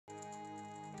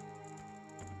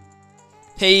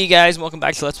Hey guys, welcome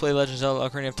back to Let's Play Legend of Zelda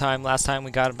Ocarina of Time. Last time we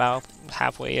got about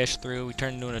halfway-ish through, we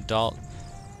turned into an adult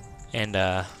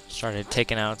and started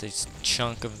taking out this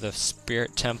chunk of the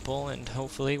Spirit Temple, and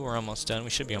hopefully we're almost done.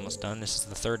 We should be almost done. This is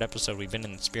the third episode we've been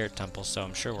in the Spirit Temple, so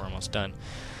I'm sure we're almost done.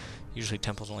 Usually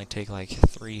temples only take like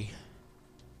 3.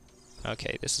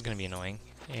 Okay, this is going to be annoying,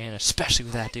 and especially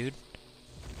with that dude.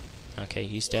 Okay,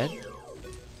 he's dead.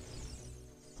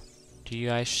 Do you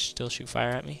guys still shoot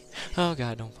fire at me? Oh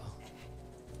god, don't fall.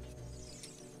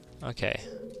 Okay,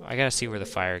 I gotta see where the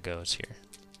fire goes here.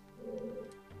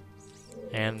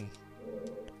 And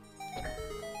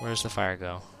where's the fire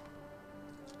go?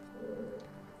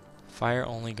 Fire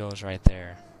only goes right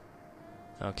there.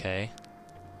 Okay.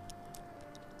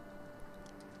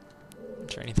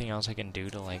 Is there anything else I can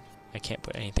do to, like, I can't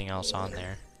put anything else on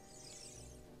there.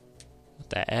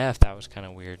 What the F? That was kind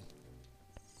of weird.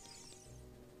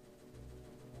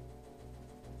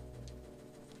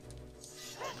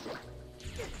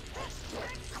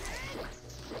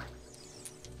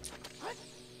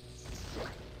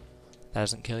 That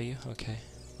doesn't kill you? Okay.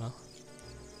 Well,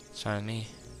 it's fine with me.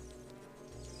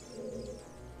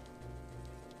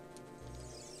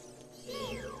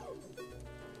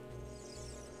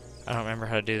 I don't remember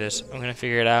how to do this. I'm gonna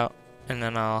figure it out, and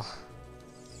then I'll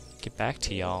get back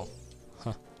to y'all.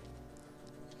 Huh.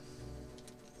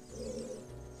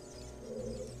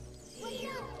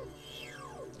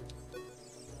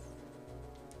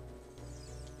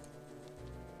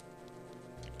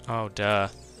 Oh, duh.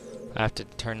 I have to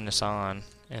turn this on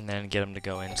and then get them to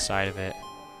go inside of it.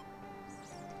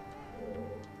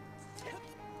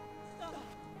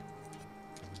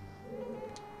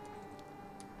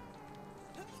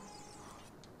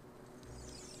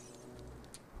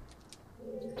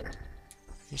 Are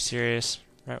you serious?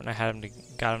 Right when I had him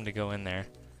got him to go in there.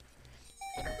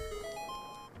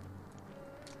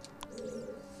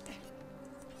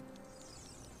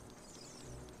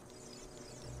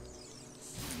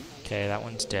 Okay, that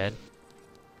one's dead.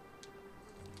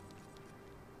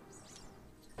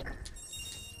 I'm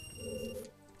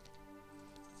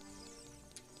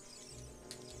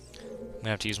gonna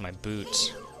have to use my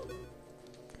boots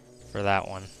for that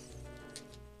one.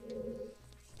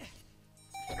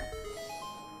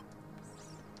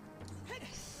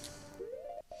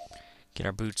 Get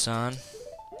our boots on.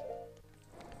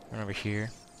 Run over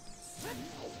here.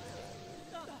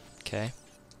 Okay.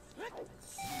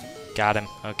 Got him.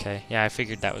 Okay. Yeah, I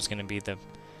figured that was gonna be the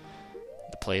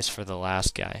place for the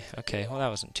last guy. Okay, well that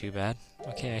wasn't too bad.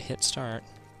 Okay, I hit start.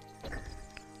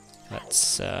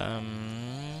 Let's okay,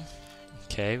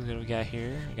 what do we got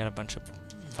here? We got a bunch of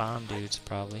bomb dudes,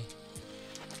 probably.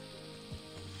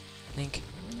 Link,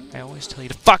 I always tell you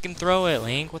to fucking throw it,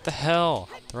 Link. What the hell?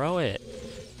 Throw it.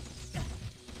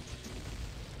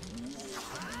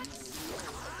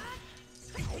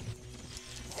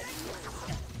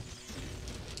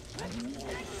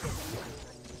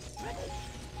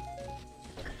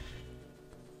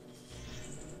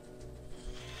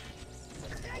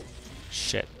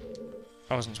 Shit.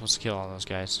 I wasn't supposed to kill all those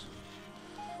guys.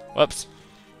 Whoops.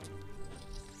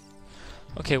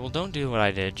 Okay, well don't do what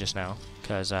I did just now,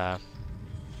 because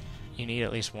you need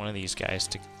at least one of these guys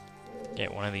to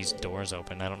get one of these doors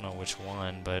open. I don't know which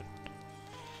one, but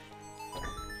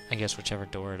I guess whichever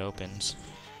door it opens.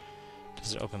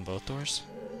 Does it open both doors?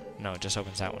 No, it just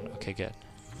opens that one. Okay, good.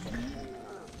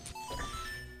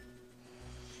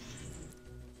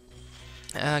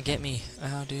 Ah, get me.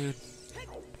 Oh, dude.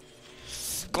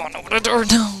 Go on, open the door!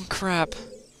 No! Crap!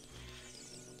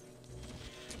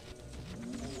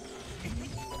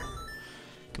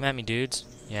 Come at me, dudes.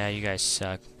 Yeah, you guys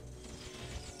suck.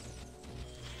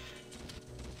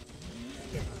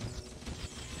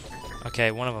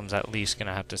 Okay, one of them's at least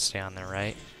gonna have to stay on there,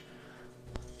 right?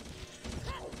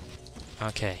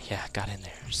 Okay, yeah, got in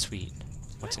there. Sweet.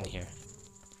 What's in here?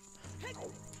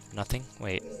 Nothing?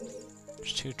 Wait.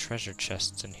 There's 2 treasure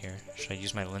chests in here. Should I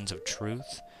use my lens of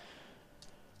truth?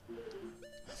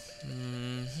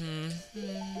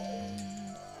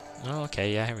 Oh,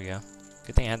 okay, yeah, here we go.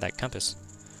 Good thing I had that compass.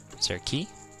 Is there a key?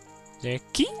 Is there a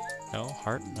key? No,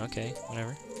 heart. Okay,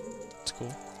 whatever. It's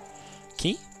cool.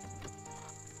 Key?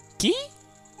 Key?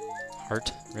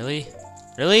 Heart. Really?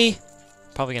 Really?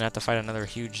 Probably gonna have to fight another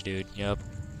huge dude. Yup.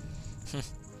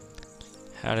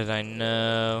 How did I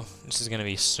know? This is gonna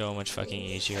be so much fucking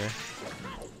easier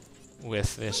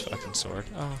with this fucking sword.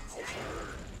 Oh.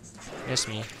 Miss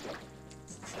me.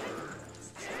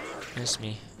 Miss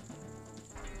me.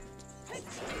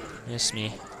 Miss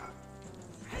me.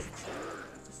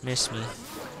 Miss me.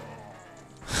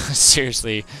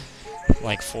 Seriously,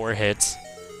 like 4 hits.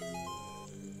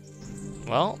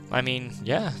 Well, I mean,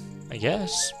 yeah, I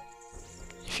guess.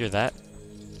 If you're that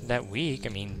weak, I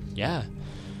mean, yeah.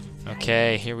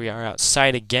 Okay, here we are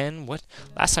outside again. What?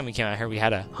 Last time we came out here, we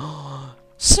had a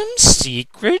some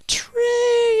secret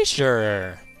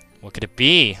treasure. What could it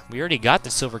be? We already got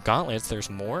the silver gauntlets. There's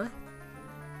more?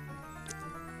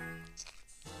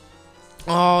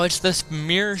 Oh, it's this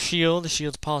mirror shield. The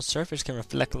shield's polished surface can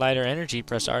reflect light or energy.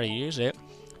 Press R to use it.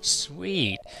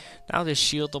 Sweet. Now this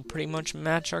shield will pretty much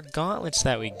match our gauntlets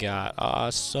that we got.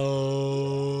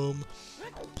 Awesome.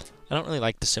 I don't really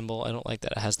like the symbol. I don't like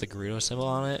that it has the Gerudo symbol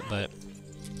on it, but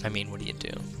I mean, what do you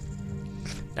do?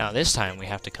 Now this time we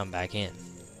have to come back in.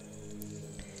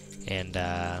 And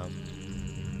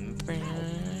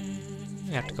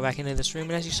we have to go back into this room,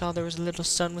 and as you saw, there was a little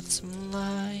sun with some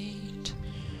light.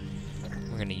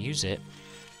 We're gonna use it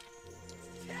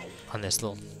on this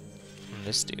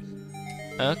dude.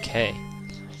 Okay.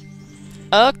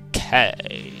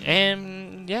 Okay.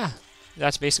 And yeah,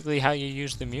 that's basically how you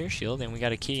use the mirror shield, and we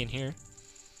got a key in here.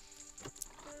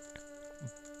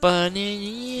 But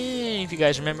yeah, if you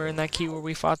guys remember in that key where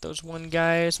we fought those one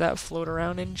guys that float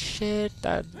around and shit,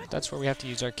 that's where we have to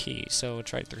use our key. So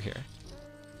it's right through here.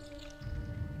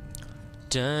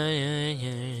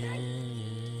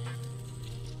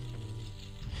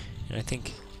 And I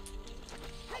think,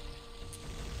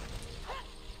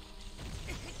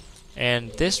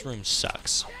 and this room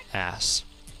sucks ass,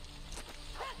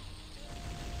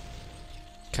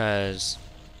 cause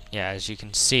yeah, as you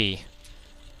can see.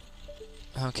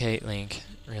 Okay, Link,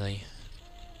 really?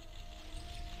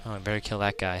 Oh, I better kill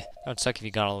that guy. That would suck if you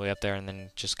got all the way up there and then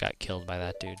just got killed by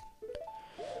that dude.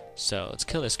 So, let's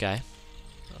kill this guy.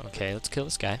 Okay, let's kill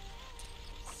this guy.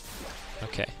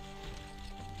 Okay.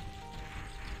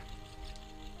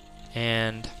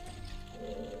 And...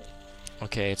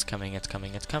 okay, it's coming, it's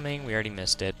coming, it's coming. We already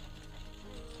missed it.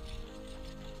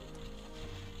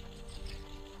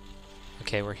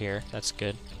 Okay, we're here. That's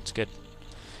good. It's good.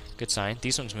 Good sign.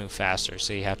 These ones move faster,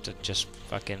 so you have to just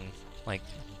fucking, like,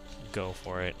 go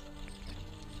for it.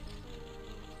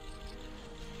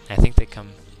 I think they come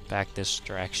back this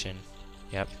direction.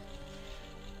 Yep.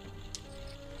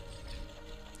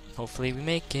 Hopefully we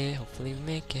make it. Hopefully we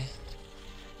make it.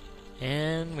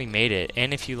 And we made it.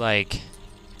 And if you, like...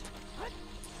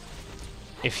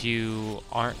 if you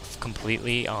aren't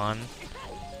completely on,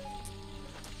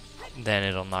 then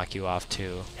it'll knock you off,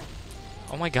 too.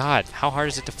 Oh my god, how hard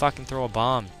is it to fucking throw a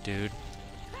bomb, dude?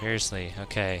 Seriously,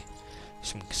 okay.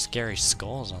 Some scary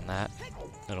skulls on that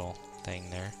little thing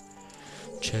there.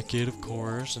 Check it, of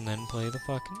course, and then play the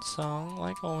fucking song,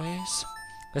 like always.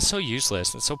 That's so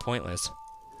useless, it's so pointless.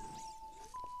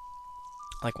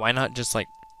 Like, why not just, like,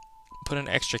 put an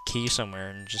extra key somewhere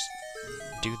and just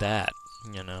do that,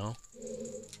 you know?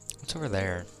 What's over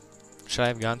there? Should I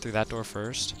have gone through that door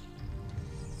first?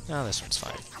 No, this one's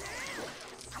fine.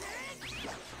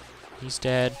 He's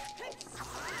dead.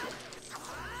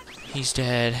 He's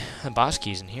dead. The boss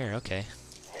key's in here, okay.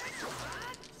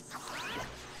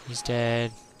 He's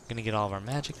dead. Gonna get all of our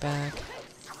magic back.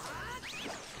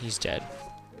 He's dead.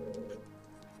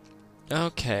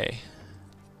 Okay.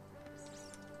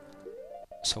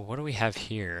 So what do we have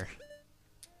here?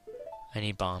 I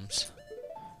need bombs.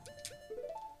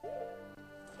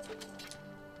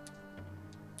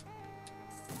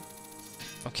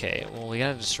 Okay, well, we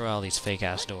gotta destroy all these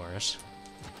fake-ass doors.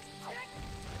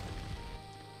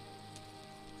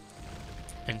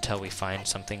 Until we find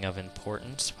something of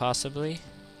importance, possibly.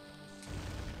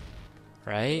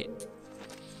 Right?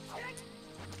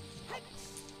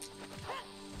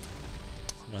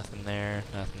 Nothing there,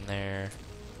 nothing there.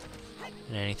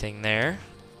 And anything there?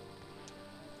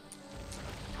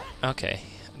 Okay.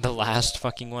 The last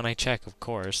fucking one I check, of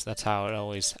course. That's how it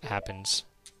always happens.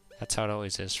 That's how it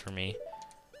always is for me.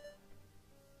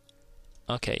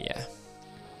 Okay, yeah.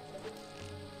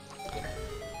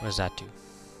 What does that do?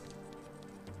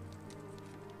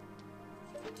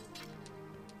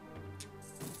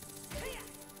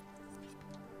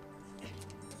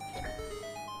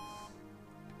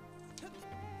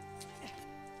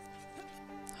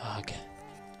 Okay.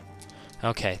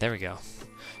 Okay, there we go.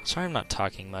 Sorry I'm not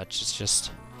talking much, it's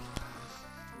just...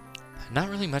 not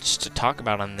really much to talk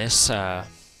about on this,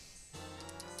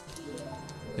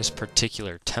 this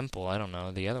particular temple. I don't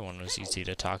know, the other one was easy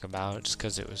to talk about just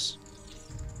because it was,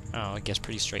 I guess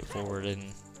pretty straightforward,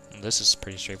 and this is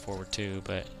pretty straightforward too,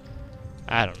 but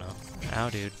I don't know. Ow,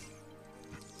 dude.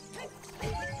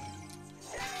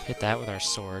 Hit that with our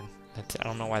sword. I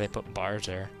don't know why they put bars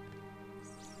there.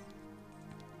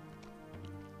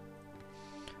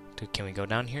 Dude, can we go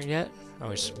down here yet? Oh,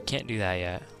 we can't do that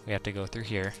yet. We have to go through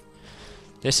here.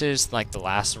 This is like the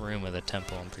last room of the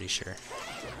temple, I'm pretty sure.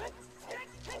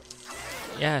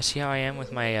 Yeah, see how I am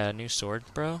with my new sword,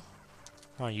 bro?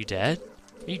 Oh, are you dead?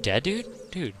 Are you dead, dude?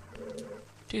 Dude.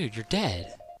 Dude, you're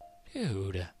dead.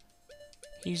 Dude.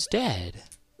 He's dead.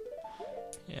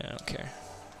 Yeah, I don't care.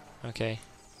 Okay.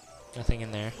 Nothing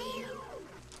in there.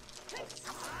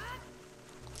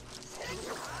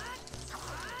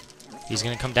 He's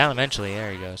gonna come down eventually.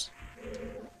 There he goes.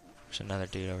 There's another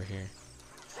dude over here.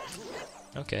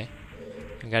 Okay.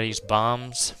 We gotta use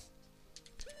bombs.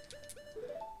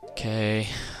 Okay.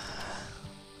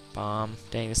 Bomb.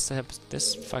 Dang,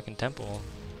 this fucking temple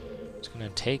is gonna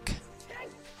take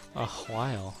a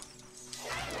while.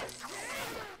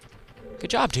 Good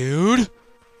job, dude!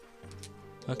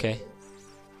 Okay.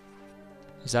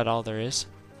 Is that all there is?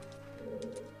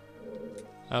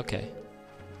 Okay.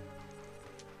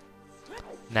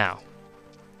 Now,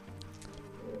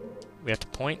 we have to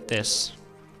point this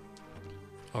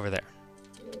over there.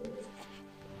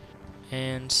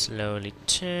 And slowly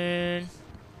turn.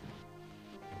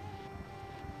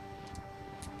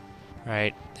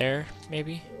 Right there,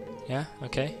 maybe? Yeah?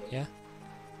 Okay, yeah.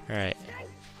 Alright.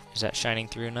 Is that shining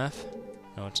through enough?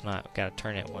 No, it's not. We've got to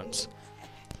turn it once.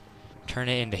 Turn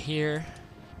it into here.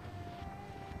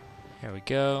 There we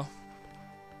go.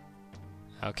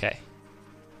 Okay.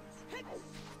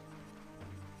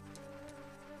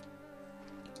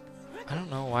 I don't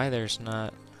know why there's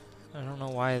not... I don't know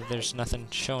why there's nothing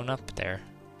showing up there.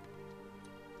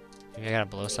 Maybe I gotta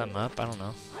blow something up? I don't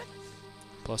know.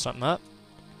 Blow something up?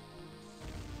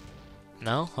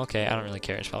 No? Okay, I don't really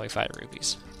care. It's probably 5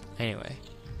 rupees. Anyway.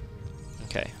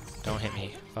 Okay. Don't hit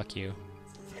me. Fuck you.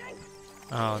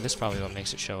 Oh, this is probably what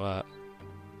makes it show up.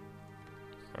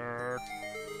 I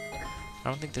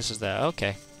don't think this is that.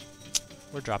 Okay.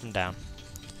 We're dropping down.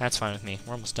 That's fine with me.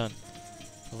 We're almost done.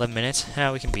 11 minutes.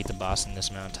 We can beat the boss in this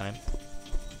amount of time.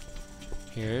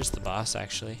 Here's the boss,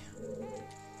 actually.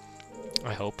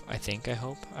 I hope. I think. I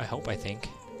hope. I hope. I think.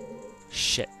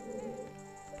 Shit.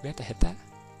 Do we have to hit that?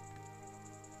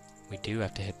 We do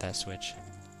have to hit that switch.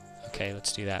 Okay,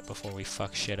 let's do that before we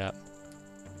fuck shit up.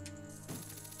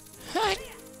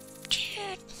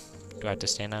 Do I have to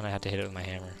stand on it? I have to hit it with my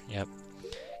hammer. Yep.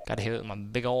 Gotta hit it with my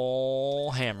big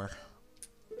ol' hammer.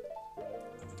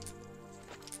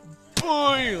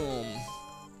 BAM!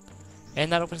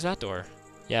 And that opens that door.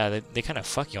 Yeah, they kind of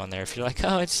fuck you on there. If you're like,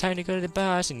 oh, it's time to go to the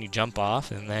boss, and you jump off,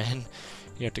 and then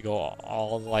you have to go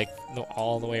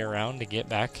all the way around to get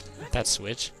back that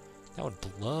switch. That would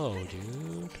blow,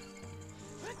 dude.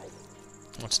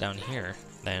 What's down here,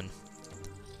 then?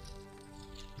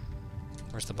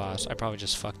 Where's the boss? I probably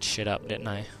just fucked shit up, didn't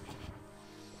I?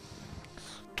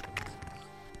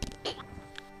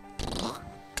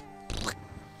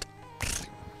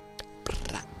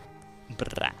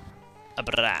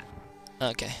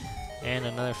 Okay. And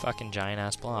another fucking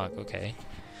giant-ass block. Okay.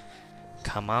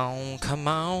 Come on, come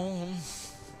on.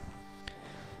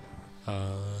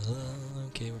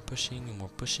 Okay, we're pushing, and we're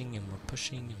pushing, and we're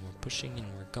pushing, and we're pushing, and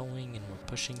we're going, and we're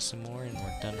pushing some more, and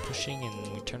we're done pushing,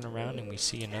 and we turn around, and we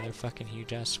see another fucking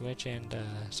huge-ass switch, and,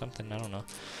 something, I don't know.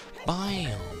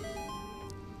 BAM!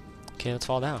 Okay, let's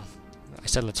fall down. I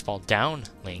said let's fall down,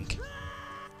 Link.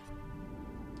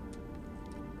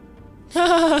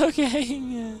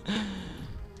 Okay.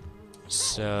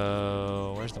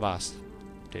 So, where's the boss?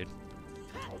 Dude.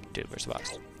 Dude, where's the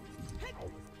boss?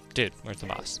 Dude, where's the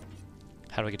boss?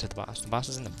 How do I get to the boss? The boss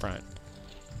is in the front.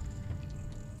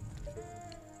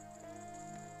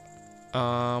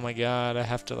 Oh my god, I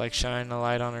have to like shine a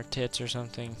light on her tits or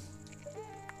something.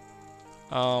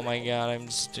 Oh my god, I'm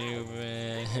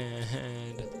stupid.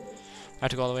 I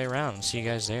have to go all the way around. See you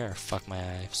guys there. Fuck my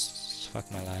life.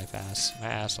 Fuck my life, ass. My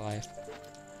ass life.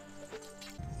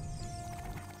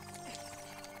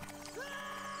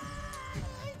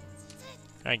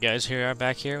 Alright guys, here we are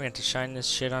back here. We have to shine this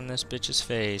shit on this bitch's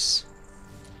face.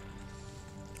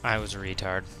 I was a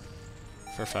retard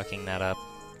for fucking that up.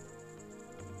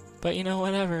 But you know,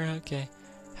 whatever, okay.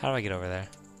 How do I get over there?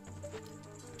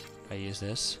 Do I use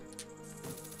this?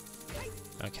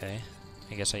 Okay.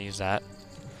 I guess I use that.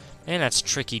 And that's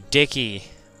tricky dicky.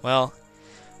 Well,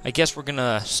 I guess we're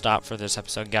gonna stop for this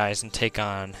episode, guys, and take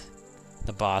on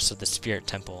the boss of the Spirit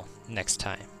Temple next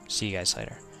time. See you guys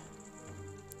later.